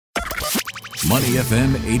Money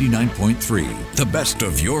FM 89.3, the best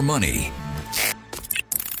of your money.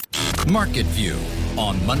 Market View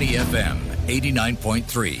on Money FM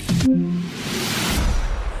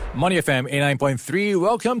 89.3. Money FM 89.3.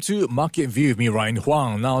 Welcome to Market View with me, Ryan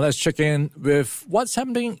Huang. Now let's check in with what's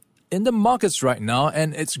happening in the markets right now,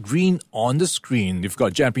 and it's green on the screen. You've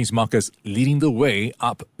got Japanese markets leading the way,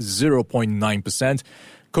 up 0.9%.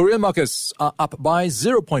 Korean markets are up by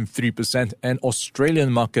 0.3%, and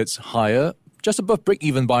Australian markets higher, just above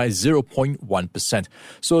break-even by 0.1%.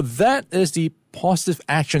 So that is the positive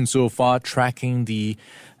action so far, tracking the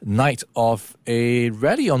night of a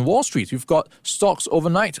rally on Wall Street. You've got stocks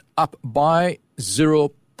overnight up by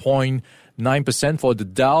 0.9% for the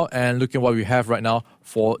Dow, and look at what we have right now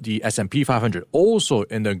for the S&P 500, also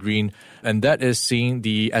in the green, and that is seeing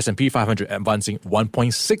the S&P 500 advancing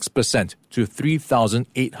 1.6% to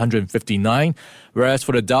 3,859, whereas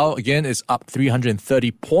for the Dow, again, it's up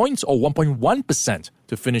 330 points or 1.1%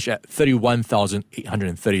 to finish at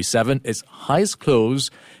 31,837, its highest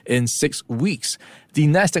close in 6 weeks. The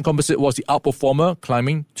Nasdaq Composite was the outperformer,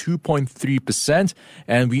 climbing 2.3%.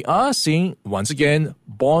 And we are seeing, once again,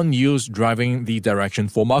 bond yields driving the direction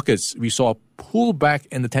for markets. We saw a pullback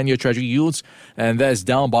in the 10-year Treasury yields, and that is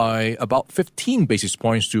down by about 15 basis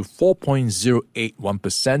points to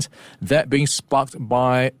 4.081%. That being sparked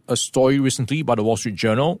by a story recently by the Wall Street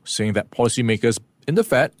Journal saying that policymakers in the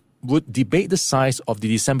Fed would debate the size of the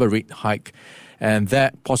December rate hike, and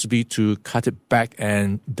that possibly to cut it back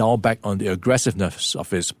and dial back on the aggressiveness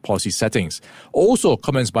of its policy settings. Also,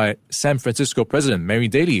 comments by San Francisco President Mary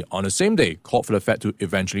Daly on the same day called for the Fed to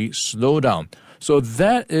eventually slow down. So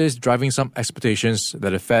that is driving some expectations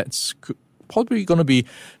that the Fed's probably going to be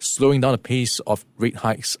slowing down the pace of rate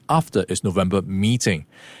hikes after its November meeting.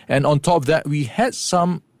 And on top of that, we had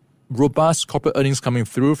some robust corporate earnings coming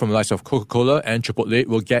through from the likes of Coca-Cola and Chipotle.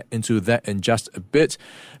 We'll get into that in just a bit.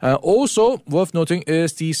 Also, worth noting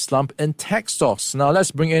is the slump in tech stocks. Now,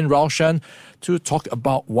 let's bring in Raushan to talk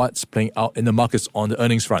about what's playing out in the markets on the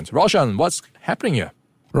earnings front. Raushan, what's happening here?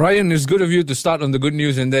 Ryan, it's good of you to start on the good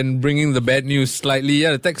news and then bringing the bad news slightly.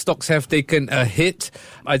 Yeah, the tech stocks have taken a hit.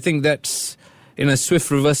 I think that's in a swift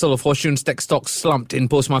reversal of fortunes. Tech stocks slumped in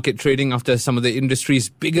post-market trading after some of the industry's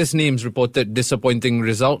biggest names reported disappointing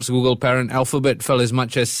results. Google parent Alphabet fell as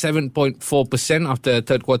much as 7.4% after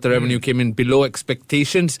third quarter revenue came in below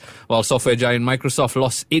expectations, while software giant Microsoft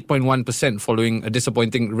lost 8.1% following a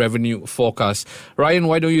disappointing revenue forecast. Ryan,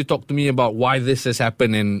 why don't you talk to me about why this has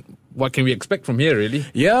happened and what can we expect from here, really?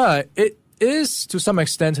 Yeah, it is to some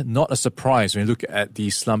extent not a surprise when you look at the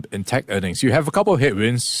slump in tech earnings. You have a couple of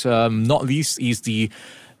headwinds, not least is the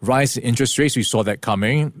rise in interest rates. We saw that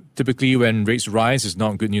coming. Typically, when rates rise, it's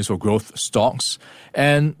not good news for growth stocks.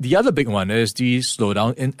 And the other big one is the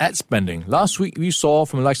slowdown in ad spending. Last week, we saw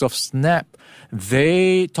from the likes of Snap,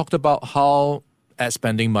 they talked about how ad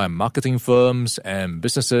spending by marketing firms and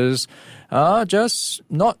businesses are just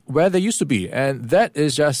not where they used to be. And that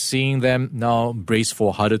is just seeing them now brace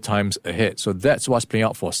for harder times ahead. So that's what's playing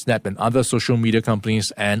out for Snap and other social media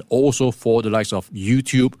companies, and also for the likes of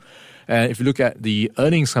YouTube. And if you look at the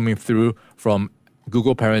earnings coming through from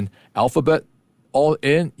Google parent Alphabet, all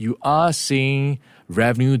in, you are seeing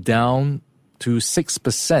revenue down to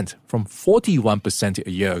 6% from 41%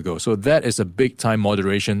 a year ago. So that is a big time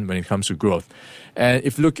moderation when it comes to growth. And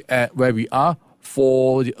if you look at where we are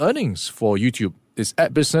for the earnings for YouTube, is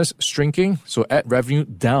ad business shrinking, so ad revenue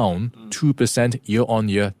down 2% year on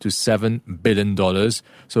year to $7 billion.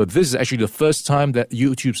 So this is actually the first time that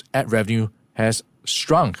YouTube's ad revenue has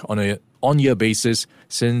shrunk on a on-year basis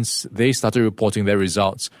since they started reporting their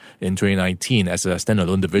results in 2019 as a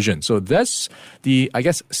standalone division. So that's the, I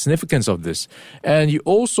guess, significance of this. And you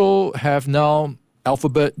also have now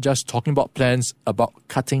Alphabet just talking about plans about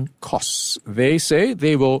cutting costs. They say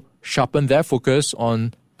they will sharpen their focus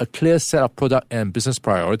on a clear set of product and business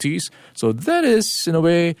priorities. So that is, in a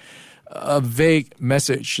way, a vague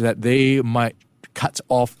message that they might cut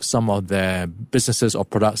off some of their businesses or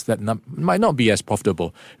products that might not be as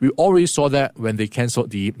profitable. We already saw that when they cancelled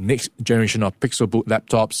the next generation of Pixelbook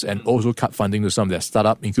laptops and also cut funding to some of their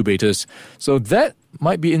startup incubators. So that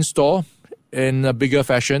might be in store in a bigger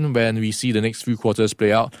fashion when we see the next few quarters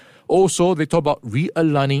play out. Also, they talk about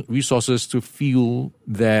realigning resources to fuel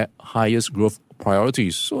their highest growth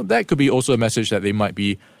priorities. So that could be also a message that they might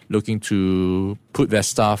be looking to put their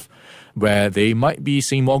staff where they might be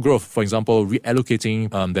seeing more growth. For example,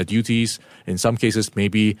 reallocating their duties, in some cases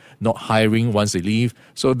maybe not hiring once they leave.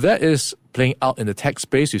 So that is playing out in the tech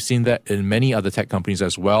space. We've seen that in many other tech companies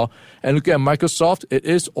as well. And looking at Microsoft, it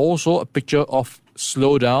is also a picture of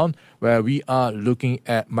slowdown where we are looking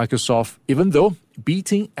at Microsoft, even though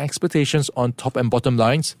beating expectations on top and bottom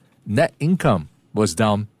lines, net income was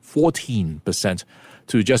down 14%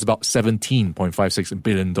 to just about $17.56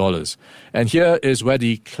 billion. And here is where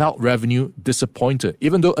the cloud revenue disappointed.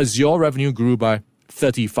 Even though Azure revenue grew by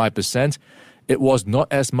 35%, it was not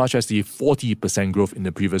as much as the 40% growth in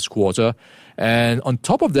the previous quarter. And on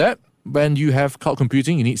top of that, when you have cloud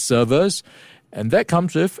computing, you need servers, and that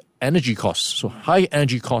comes with energy costs. So high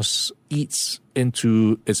energy costs eats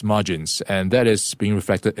into its margins, and that is being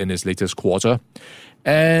reflected in its latest quarter.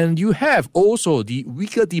 And you have also the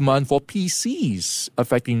weaker demand for PCs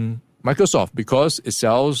affecting Microsoft because it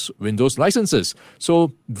sells Windows licenses.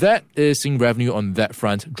 So that is seeing revenue on that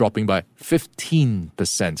front dropping by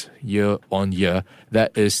 15% year on year.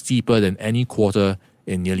 That is steeper than any quarter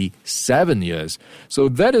in nearly 7 years. So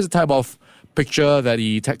that is the type of picture that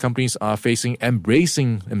the tech companies are facing,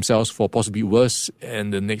 embracing themselves for possibly worse in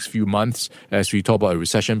the next few months as we talk about a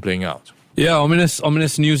recession playing out. Yeah,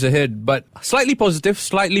 ominous news ahead. But slightly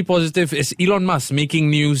positive is Elon Musk making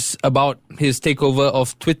news about his takeover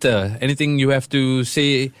of Twitter. Anything you have to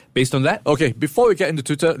say based on that? Okay, before we get into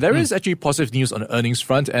Twitter, there is actually positive news on the earnings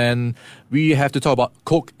front, and we have to talk about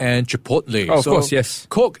Coke and Chipotle. Oh, of course, yes.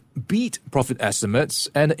 Coke beat profit estimates,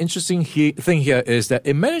 and the interesting thing here is that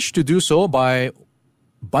it managed to do so by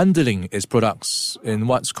bundling its products in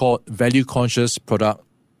what's called value-conscious product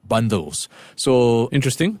bundles. So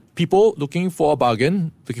interesting. People looking for a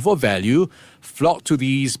bargain, looking for value, flock to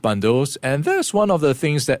these bundles, and that's one of the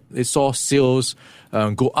things that it saw sales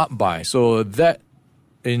go up by. So that,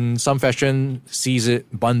 in some fashion, sees it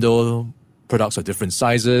bundle products of different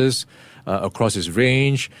sizes across its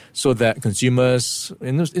range, so that consumers,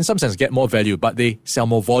 in some sense, get more value, but they sell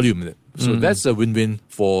more volume. So that's a win-win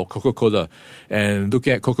for Coca-Cola. And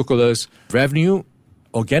looking at Coca-Cola's revenue,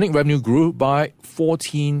 organic revenue grew by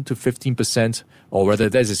 14 to 15%, or rather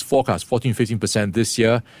that is its forecast, 14 to 15% this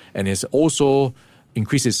year, and it's also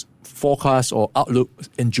increased its forecast or outlook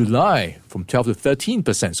in July from 12 to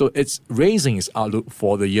 13%. So it's raising its outlook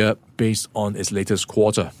for the year based on its latest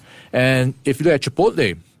quarter. And if you look at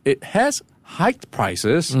Chipotle, it has hiked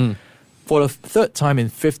prices for the third time in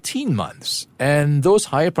 15 months, and those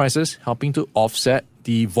higher prices helping to offset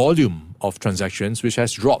the volume of transactions, which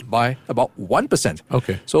has dropped by about 1%.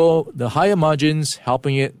 Okay. So the higher margins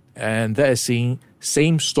helping it, and that is seeing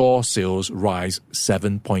same-store sales rise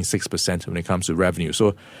 7.6% when it comes to revenue.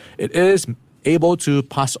 So it is able to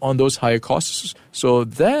pass on those higher costs. So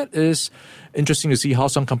that is interesting to see how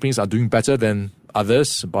some companies are doing better than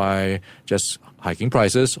others by just hiking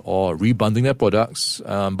prices or rebundling their products.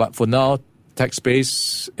 But for now, tech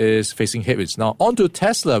space is facing headwinds. Now, on to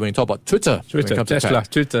Tesla when you talk about Twitter. Tesla,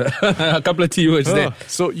 Twitter. A couple of T words there.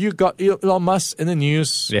 So you got Elon Musk in the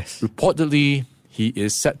news. Yes. Reportedly, he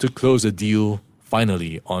is set to close a deal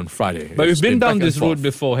finally on Friday. But we've been down this road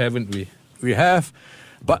before, haven't we? We have.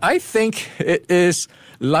 But I think it is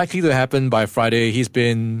likely to happen by Friday. He's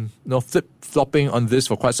been flip-flopping on this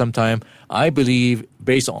for quite some time. I believe,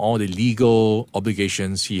 based on all the legal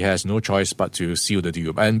obligations, he has no choice but to seal the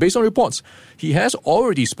deal. And based on reports, he has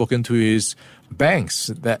already spoken to his banks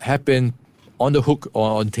that have been on the hook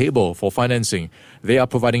or on table for financing. They are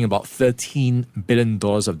providing about $13 billion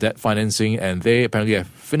of debt financing, and they apparently have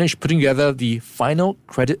finished putting together the final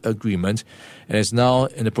credit agreement, and it's now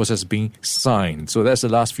in the process of being signed. So that's the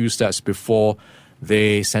last few steps before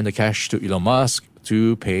they send the cash to Elon Musk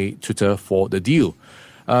to pay Twitter for the deal.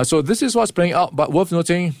 So this is what's playing out, but worth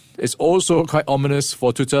noting, it's also quite ominous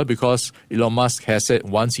for Twitter because Elon Musk has said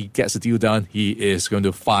once he gets the deal done, he is going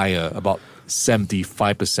to fire about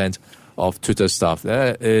 75% of Twitter staff.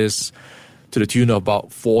 That is to the tune of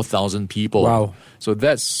about 4,000 people. Wow. So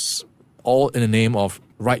that's all in the name of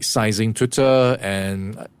right-sizing Twitter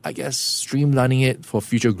and, I guess, streamlining it for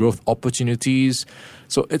future growth opportunities.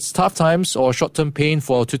 So it's tough times or short-term pain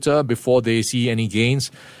for Twitter before they see any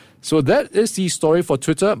gains. So that is the story for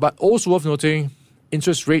Twitter, but also worth noting,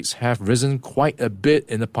 interest rates have risen quite a bit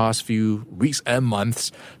in the past few weeks and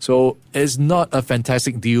months. So it's not a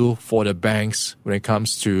fantastic deal for the banks when it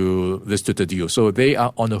comes to this Twitter deal. So they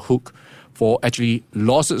are on the hook for actually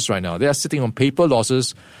losses right now. They are sitting on paper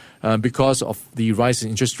losses because of the rise in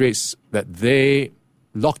interest rates that they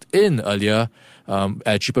locked in earlier at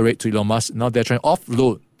a cheaper rate to Elon Musk. Now they're trying to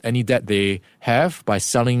offload any debt they have by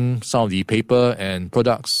selling some of the paper and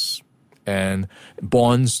products and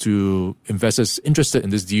bonds to investors interested in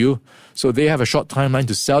this deal. So they have a short timeline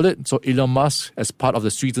to sell it. So Elon Musk, as part of the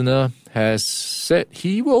sweetener, has said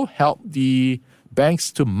he will help the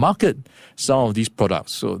banks to market some of these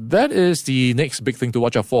products. So that is the next big thing to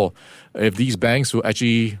watch out for. If these banks will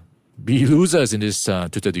actually be losers in this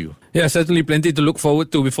Twitter deal. Yeah, certainly plenty to look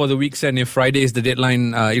forward to before the week's end. If Friday is the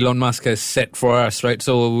deadline Elon Musk has set for us, right?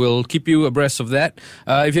 So we'll keep you abreast of that.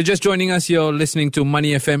 If you're just joining us, you're listening to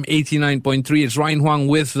Money FM 89.3. It's Ryan Huang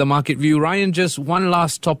with The Market View. Ryan, just one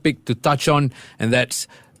last topic to touch on, and that's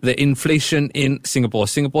the inflation in Singapore.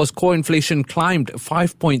 Singapore's core inflation climbed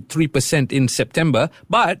 5.3% in September,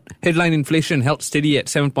 but headline inflation held steady at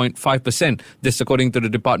 7.5%. This according to the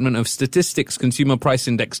Department of Statistics Consumer Price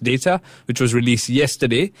Index data, which was released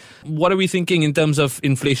yesterday. What are we thinking in terms of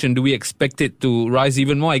inflation? Do we expect it to rise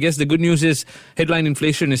even more? I guess the good news is headline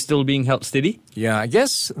inflation is still being held steady. Yeah, I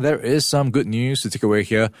guess there is some good news to take away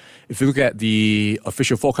here. If you look at the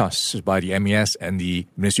official forecasts by the MES and the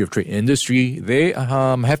Ministry of Trade and Industry, they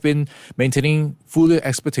have been maintaining full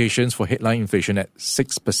expectations for headline inflation at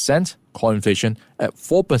 6%, core inflation at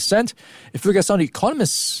 4%. If you look at some of the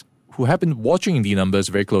economists who have been watching the numbers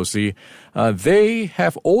very closely, they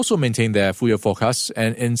have also maintained their full year forecasts,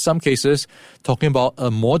 and in some cases talking about a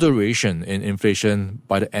moderation in inflation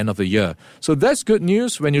by the end of the year. So that's good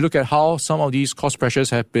news when you look at how some of these cost pressures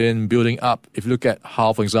have been building up. If you look at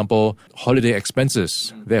how, for example, holiday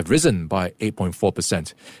expenses, they have risen by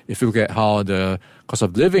 8.4%. If you look at how the cost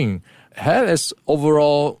of living has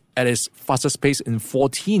overall at its fastest pace in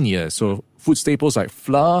 14 years. So food staples like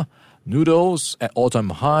flour, noodles at all-time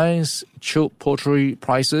highs, chilled poultry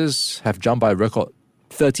prices have jumped by a record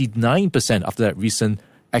 39% after that recent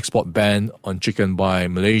export ban on chicken by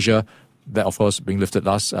Malaysia. That, of course, being lifted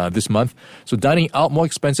this month. So dining out more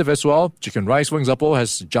expensive as well. Chicken rice, for example,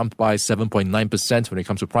 has jumped by 7.9% when it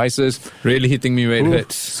comes to prices. Really hitting me where it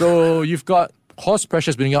hurts. So you've got cost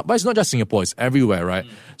pressures building up, but it's not just Singapore, it's everywhere, right?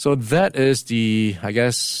 So that is the, I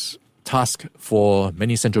guess, task for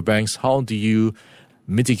many central banks. How do you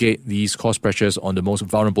mitigate these cost pressures on the most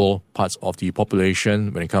vulnerable parts of the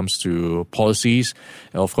population when it comes to policies?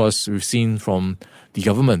 And of course, we've seen from the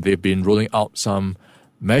government, they've been rolling out some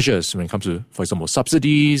measures when it comes to, for example,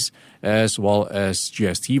 subsidies as well as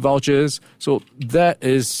GST vouchers. So that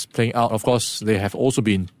is playing out. Of course, they have also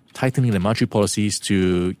been tightening the monetary policies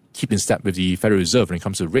to keep in step with the Federal Reserve when it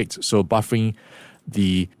comes to rates. So buffering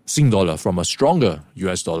the Sing dollar from a stronger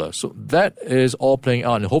US dollar. So that is all playing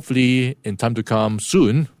out, and hopefully in time to come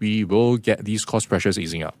soon, we will get these cost pressures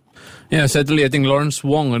easing up. Yeah, certainly. I think Lawrence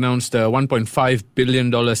Wong announced a $1.5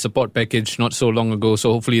 billion support package not so long ago.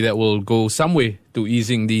 So hopefully that will go some way to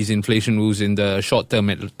easing these inflation woes in the short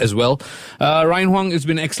term as well. Ryan Huang, it's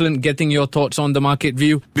been excellent getting your thoughts on The Market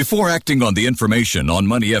View. Before acting on the information on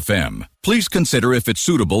Money FM, please consider if it's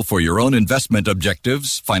suitable for your own investment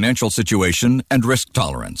objectives, financial situation, and risk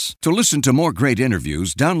tolerance. To listen to more great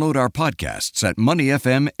interviews, download our podcasts at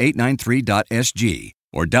moneyfm893.sg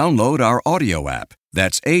or download our audio app.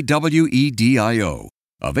 That's AWEDIO.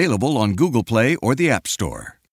 Available on Google Play or the App Store.